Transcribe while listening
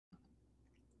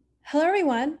Hello,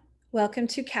 everyone. Welcome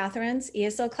to Catherine's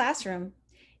ESL Classroom.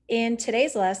 In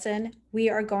today's lesson, we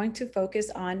are going to focus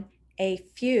on a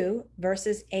few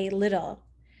versus a little.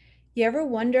 You ever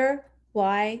wonder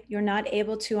why you're not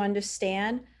able to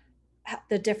understand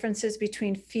the differences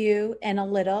between few and a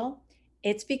little?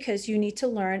 It's because you need to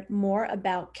learn more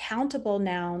about countable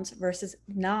nouns versus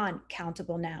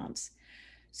non-countable nouns.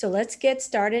 So let's get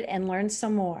started and learn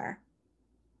some more.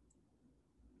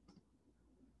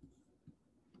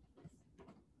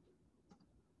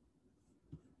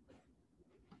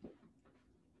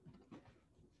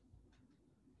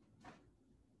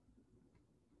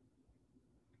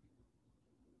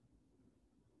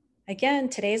 Again,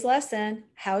 today's lesson,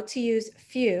 how to use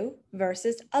few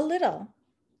versus a little.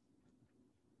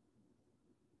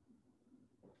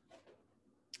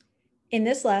 In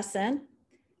this lesson,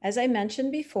 as I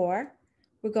mentioned before,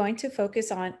 we're going to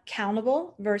focus on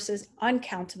countable versus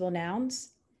uncountable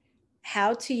nouns,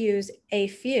 how to use a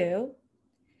few,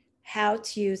 how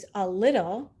to use a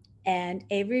little, and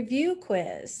a review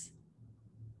quiz.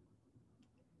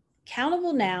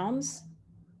 Countable nouns,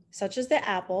 such as the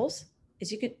apples,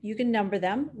 is you can number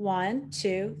them 1,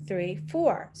 2, 3,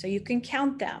 4. So you can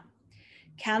count them.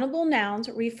 Countable nouns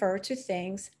refer to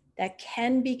things that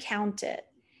can be counted.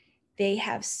 They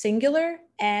have singular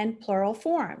and plural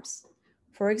forms.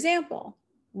 For example,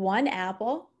 1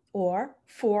 apple or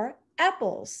 4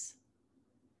 apples.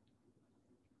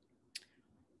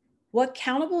 What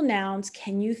countable nouns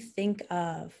can you think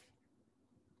of?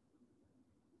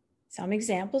 Some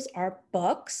examples are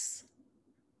books,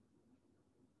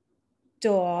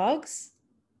 dogs,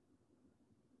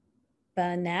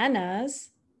 bananas,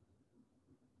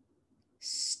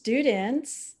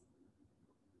 students,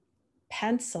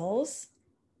 pencils.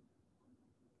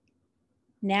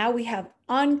 Now we have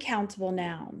uncountable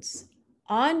nouns.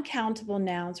 Uncountable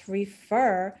nouns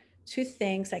refer to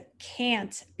things that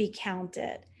can't be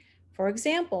counted. For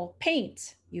example,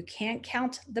 paint. You can't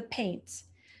count the paint.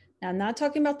 Now, I'm not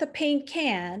talking about the paint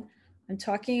can. I'm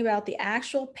talking about the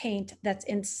actual paint that's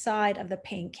inside of the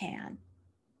paint can.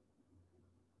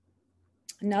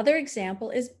 Another example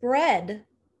is bread,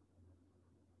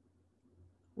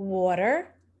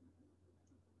 water,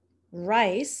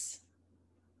 rice,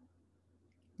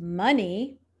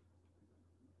 money.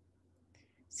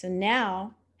 So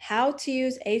now, how to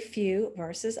use a few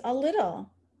versus a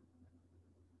little.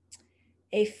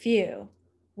 A few.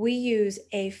 We use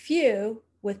a few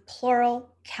with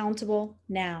plural countable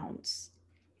nouns.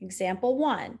 Example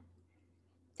 1,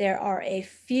 there are a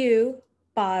few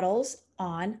bottles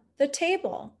on the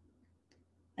table.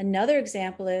 Another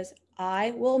example is,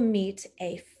 I will meet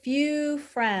a few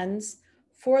friends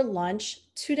for lunch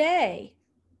today.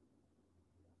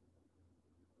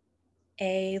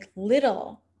 A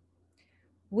little.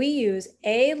 We use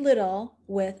a little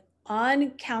with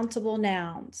uncountable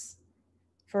nouns.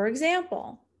 For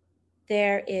example,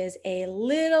 there is a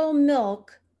little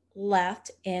milk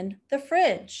left in the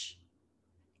fridge.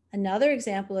 Another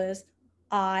example is,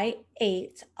 I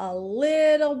ate a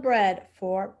little bread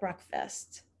for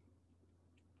breakfast.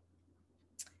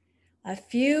 A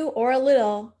few or a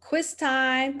little, quiz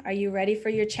time. Are you ready for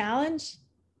your challenge?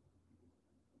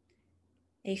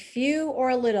 A few or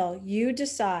a little, you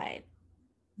decide.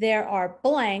 There are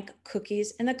blank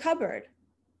cookies in the cupboard.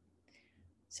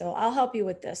 So I'll help you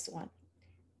with this one.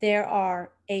 There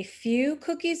are a few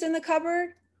cookies in the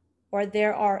cupboard, or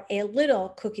there are a little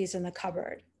cookies in the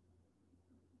cupboard.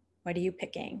 What are you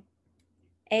picking?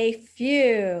 A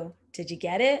few. Did you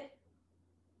get it?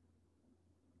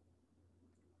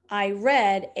 I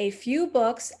read a few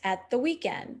books at the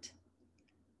weekend.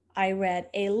 I read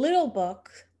a little book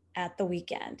at the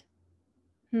weekend.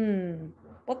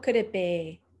 What could it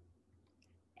be?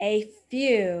 A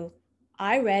few.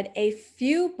 I read a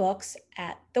few books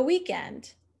at the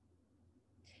weekend.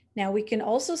 Now we can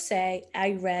also say,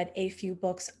 I read a few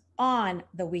books on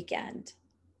the weekend.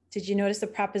 Did you notice the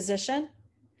preposition?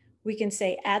 We can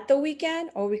say at the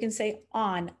weekend, or we can say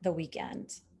on the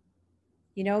weekend.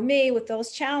 You know me with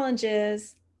those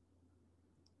challenges.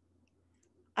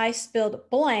 I spilled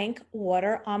blank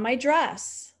water on my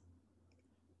dress.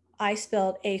 I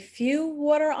spilled a few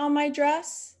water on my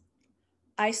dress.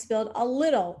 I spilled a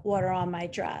little water on my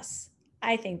dress.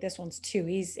 I think this one's too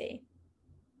easy.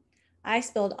 I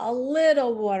spilled a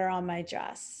little water on my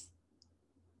dress.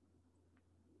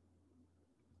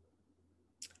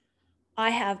 I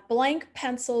have blank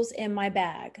pencils in my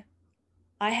bag.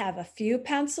 I have a few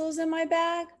pencils in my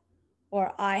bag,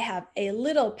 or I have a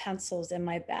little pencils in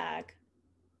my bag.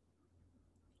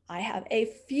 I have a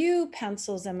few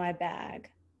pencils in my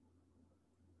bag.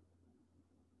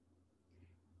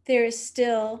 There is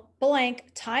still blank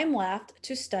time left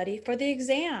to study for the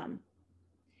exam.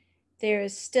 There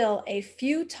is still a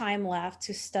few time left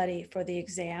to study for the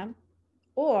exam,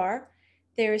 or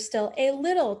there is still a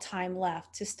little time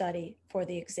left to study for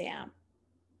the exam.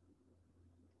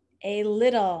 A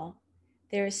little.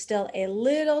 There is still a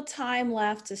little time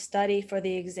left to study for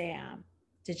the exam.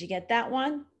 Did you get that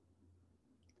one?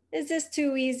 Is this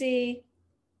too easy?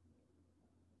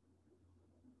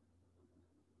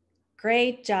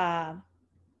 Great job.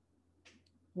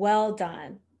 Well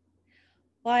done.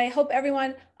 Well, I hope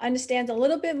everyone understands a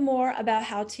little bit more about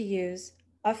how to use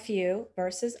a few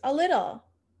versus a little.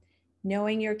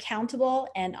 Knowing your countable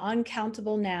and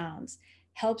uncountable nouns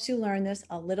helps you learn this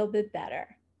a little bit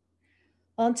better.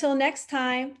 Well, until next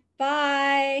time,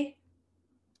 bye.